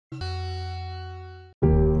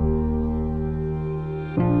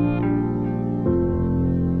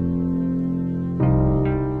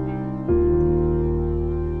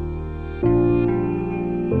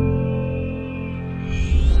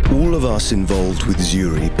us involved with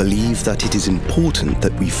Zuri believe that it is important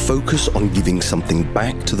that we focus on giving something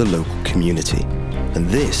back to the local community. And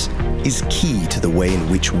this is key to the way in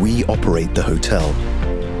which we operate the hotel.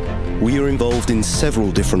 We are involved in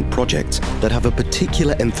several different projects that have a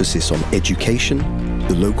particular emphasis on education,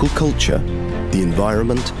 the local culture, the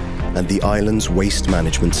environment, and the island's waste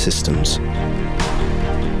management systems.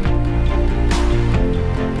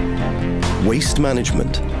 Waste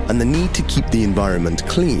management and the need to keep the environment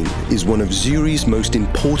clean is one of Zuri's most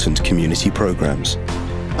important community programs.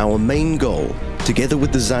 Our main goal, together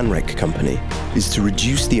with the Zanrec company, is to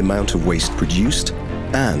reduce the amount of waste produced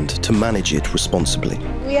and to manage it responsibly.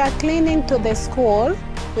 We are cleaning to the school,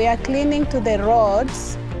 we are cleaning to the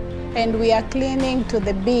roads, and we are cleaning to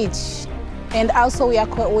the beach. And also we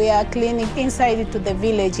are cleaning inside to the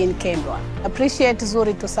village in Kendwa. Appreciate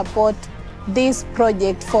Zuri to support this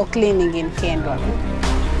project for cleaning in Kendwa.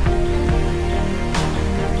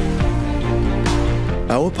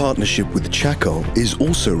 Our partnership with Chaco is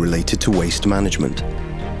also related to waste management.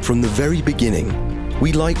 From the very beginning,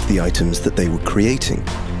 we liked the items that they were creating,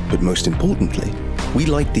 but most importantly, we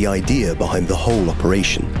liked the idea behind the whole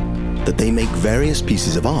operation, that they make various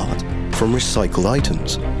pieces of art from recycled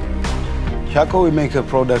items. Chaco, we make a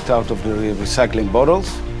product out of the recycling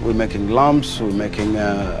bottles. We're making lamps, we're making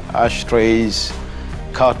ashtrays,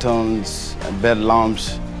 cartons, bed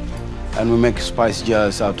lamps, and we make spice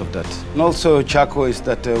jars out of that. And also Chaco is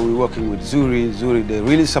that we're working with Zuri. Zuri, they're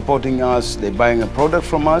really supporting us, they're buying a product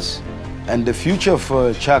from us. And the future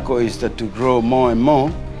for Chaco is that to grow more and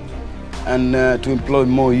more and to employ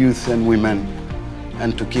more youth and women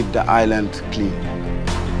and to keep the island clean.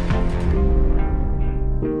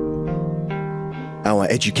 Our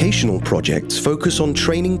educational projects focus on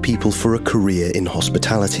training people for a career in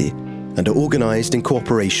hospitality and are organized in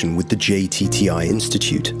cooperation with the JTTI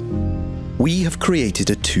Institute. We have created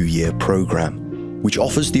a 2-year program, which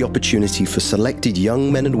offers the opportunity for selected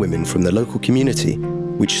young men and women from the local community,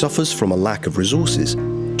 which suffers from a lack of resources,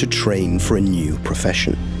 to train for a new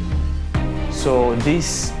profession. So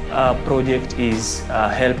this project is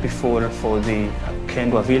helpful for the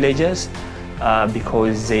Kendwa villagers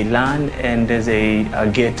because they learn and they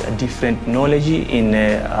get a different knowledge in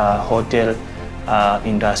hotel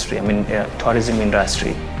industry, tourism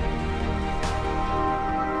industry.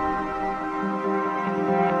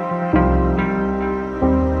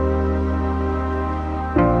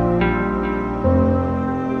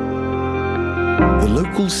 The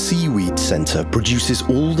local seaweed centre produces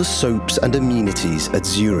all the soaps and amenities at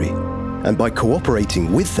Zuri, and by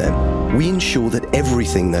cooperating with them, we ensure that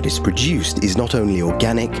everything that is produced is not only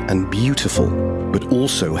organic and beautiful, but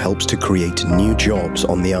also helps to create new jobs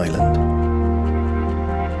on the island.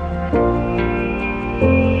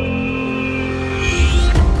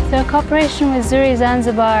 The cooperation with Zuri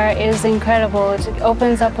Zanzibar is incredible. It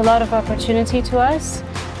opens up a lot of opportunity to us.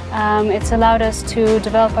 It's allowed us to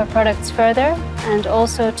develop our products further and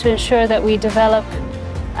also to ensure that we develop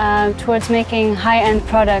towards making high-end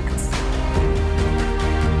products.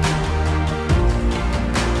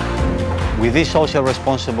 With this social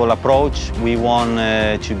responsible approach, we want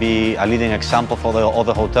to be a leading example for the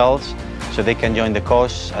other hotels so they can join the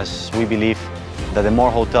cause, as we believe that the more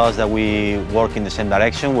hotels that we work in the same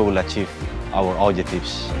direction, we will achieve our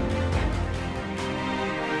objectives.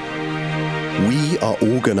 We are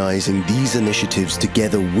organizing these initiatives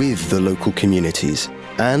together with the local communities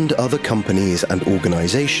and other companies and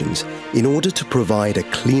organizations in order to provide a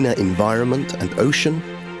cleaner environment and ocean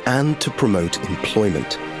and to promote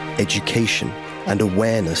employment, education and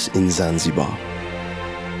awareness in Zanzibar.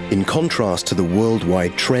 In contrast to the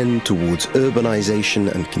worldwide trend towards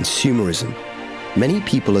urbanization and consumerism, many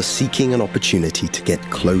people are seeking an opportunity to get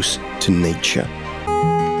close to nature.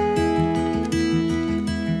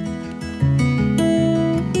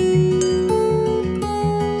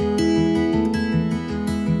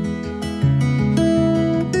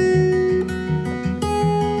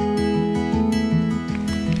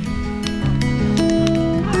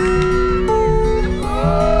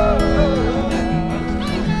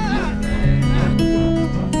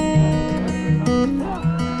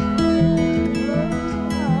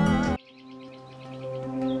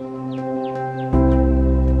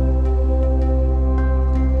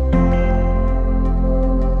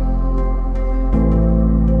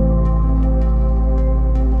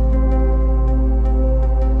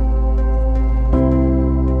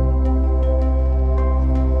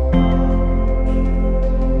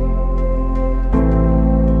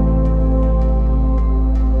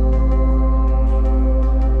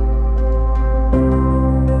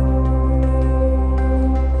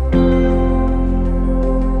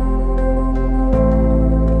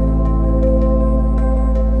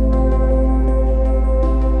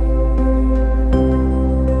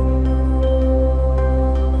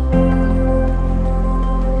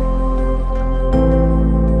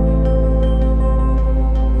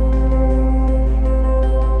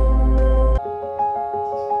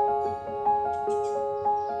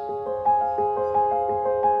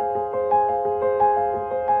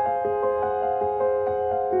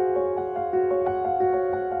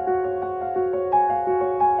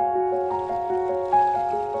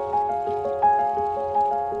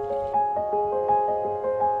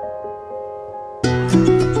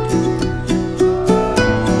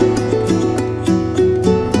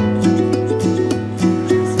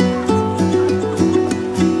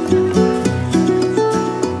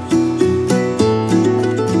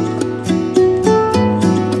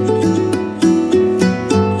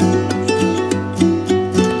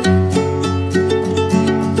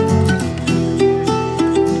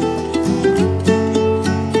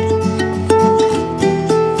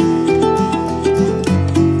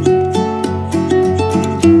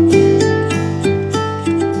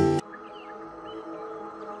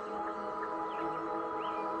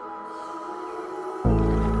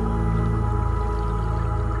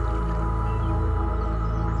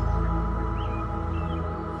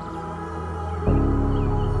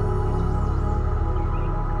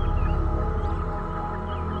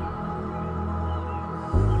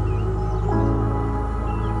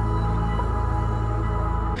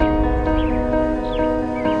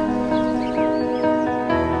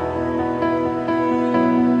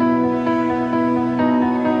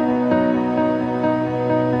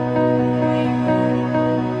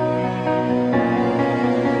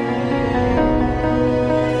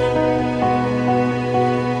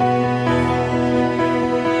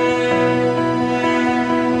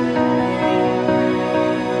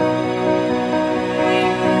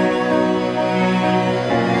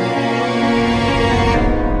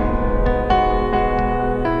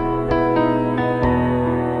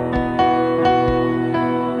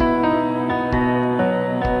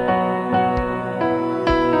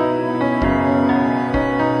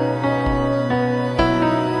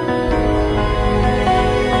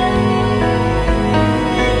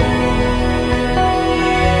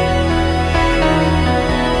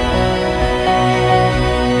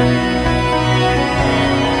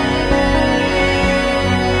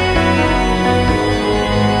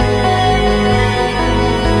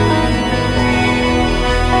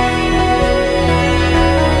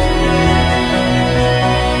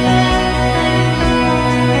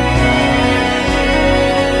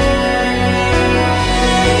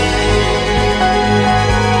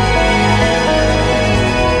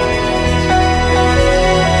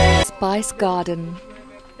 Spice Garden.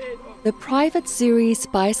 The private Zuri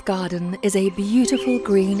Spice Garden is a beautiful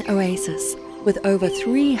green oasis with over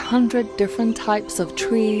 300 different types of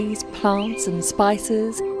trees, plants and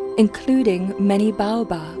spices, including many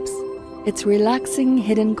baobabs. Its relaxing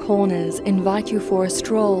hidden corners invite you for a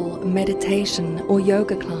stroll, meditation or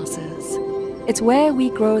yoga classes. It's where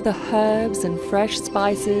we grow the herbs and fresh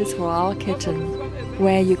spices for our kitchen,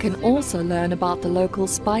 where you can also learn about the local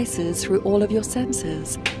spices through all of your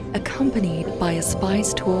senses, accompanied by a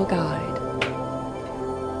spice tour guide.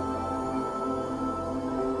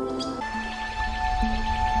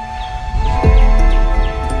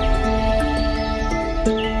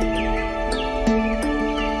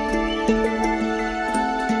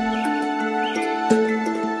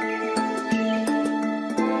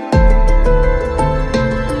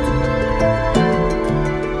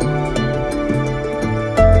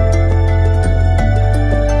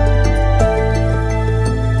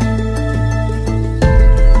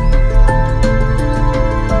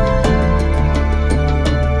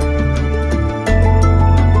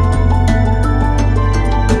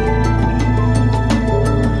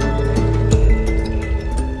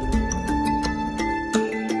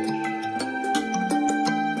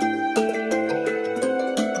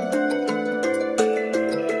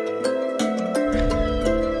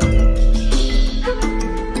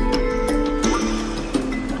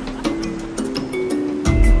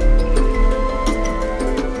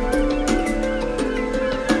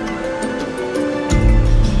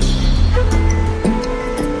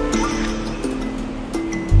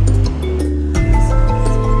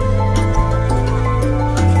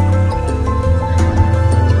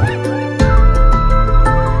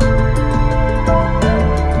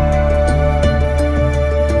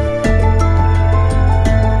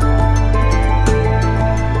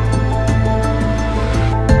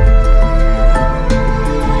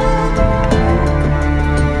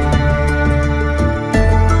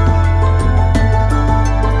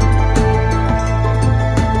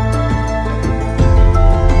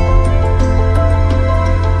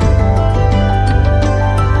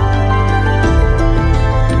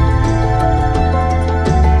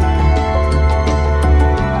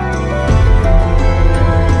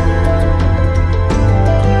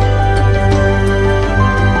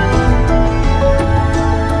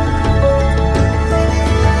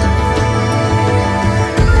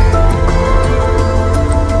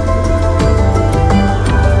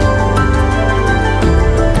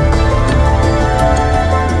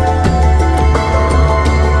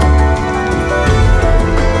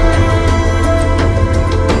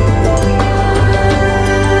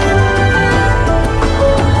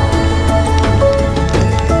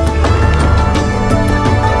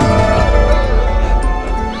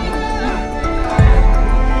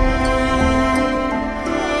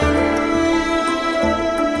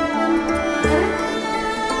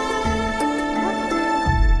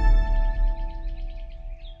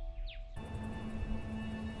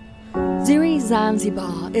 Zuri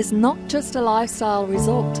Zanzibar is not just a lifestyle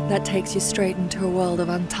resort that takes you straight into a world of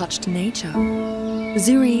untouched nature.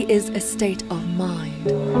 Zuri is a state of mind.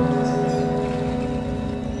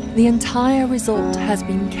 The entire resort has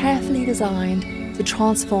been carefully designed to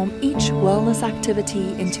transform each wellness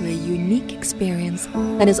activity into a unique experience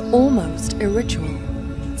that is almost a ritual.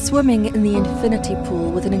 Swimming in the infinity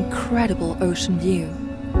pool with an incredible ocean view,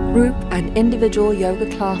 group and individual yoga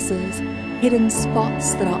classes, hidden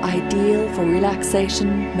spots that are ideal for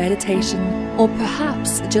relaxation, meditation, or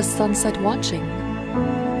perhaps just sunset watching.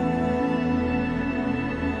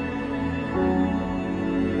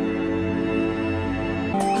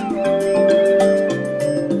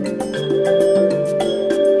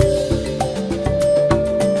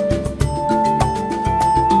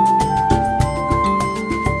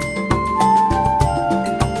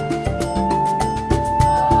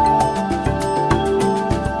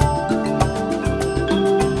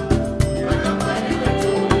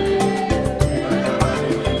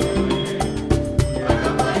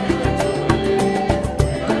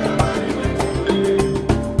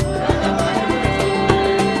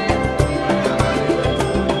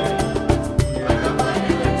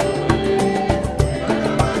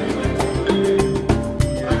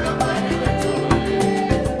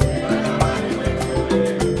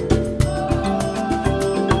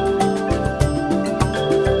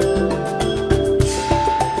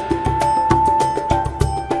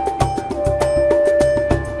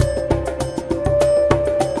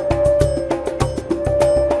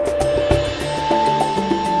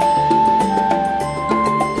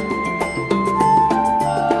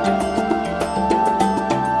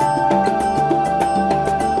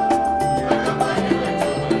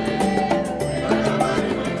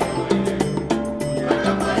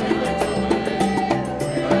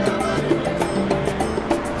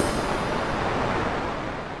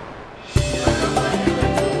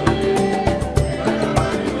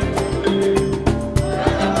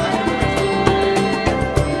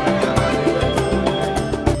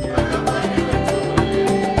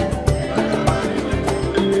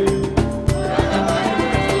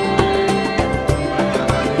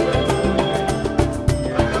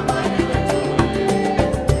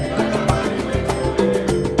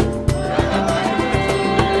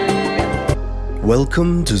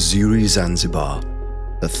 Welcome to Zuri Zanzibar,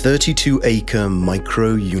 a 32-acre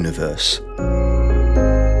micro-universe.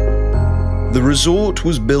 The resort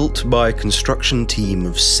was built by a construction team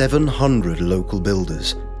of 700 local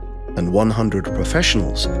builders and 100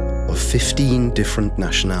 professionals of 15 different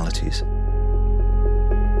nationalities.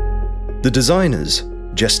 The designers,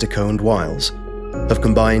 Jestico and Wiles, have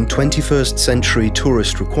combined 21st century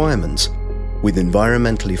tourist requirements with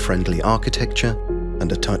environmentally friendly architecture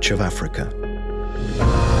and a touch of Africa.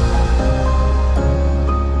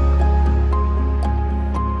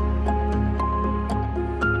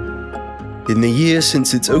 In the year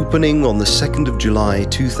since its opening on the 2nd of July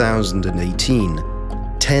 2018,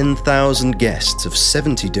 10,000 guests of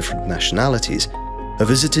 70 different nationalities have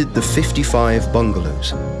visited the 55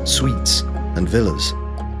 bungalows, suites and villas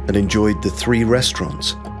and enjoyed the 3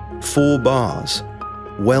 restaurants, 4 bars,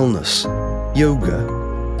 wellness, yoga,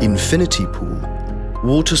 infinity pool,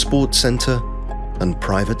 water sports center and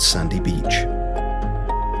private sandy beach.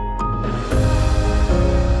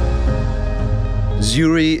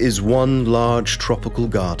 Zuri is one large tropical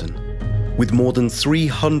garden with more than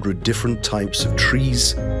 300 different types of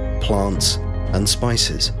trees, plants and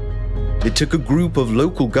spices. It took a group of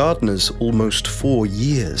local gardeners almost 4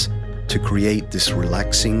 years to create this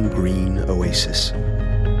relaxing green oasis.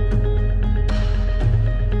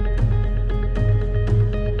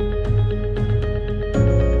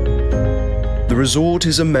 The resort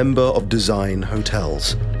is a member of Design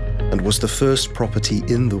Hotels and was the first property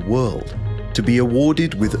in the world to be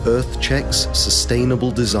awarded with EarthCheck's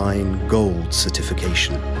Sustainable Design Gold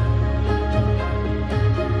certification.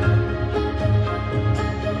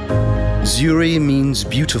 Zuri means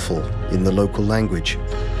beautiful in the local language,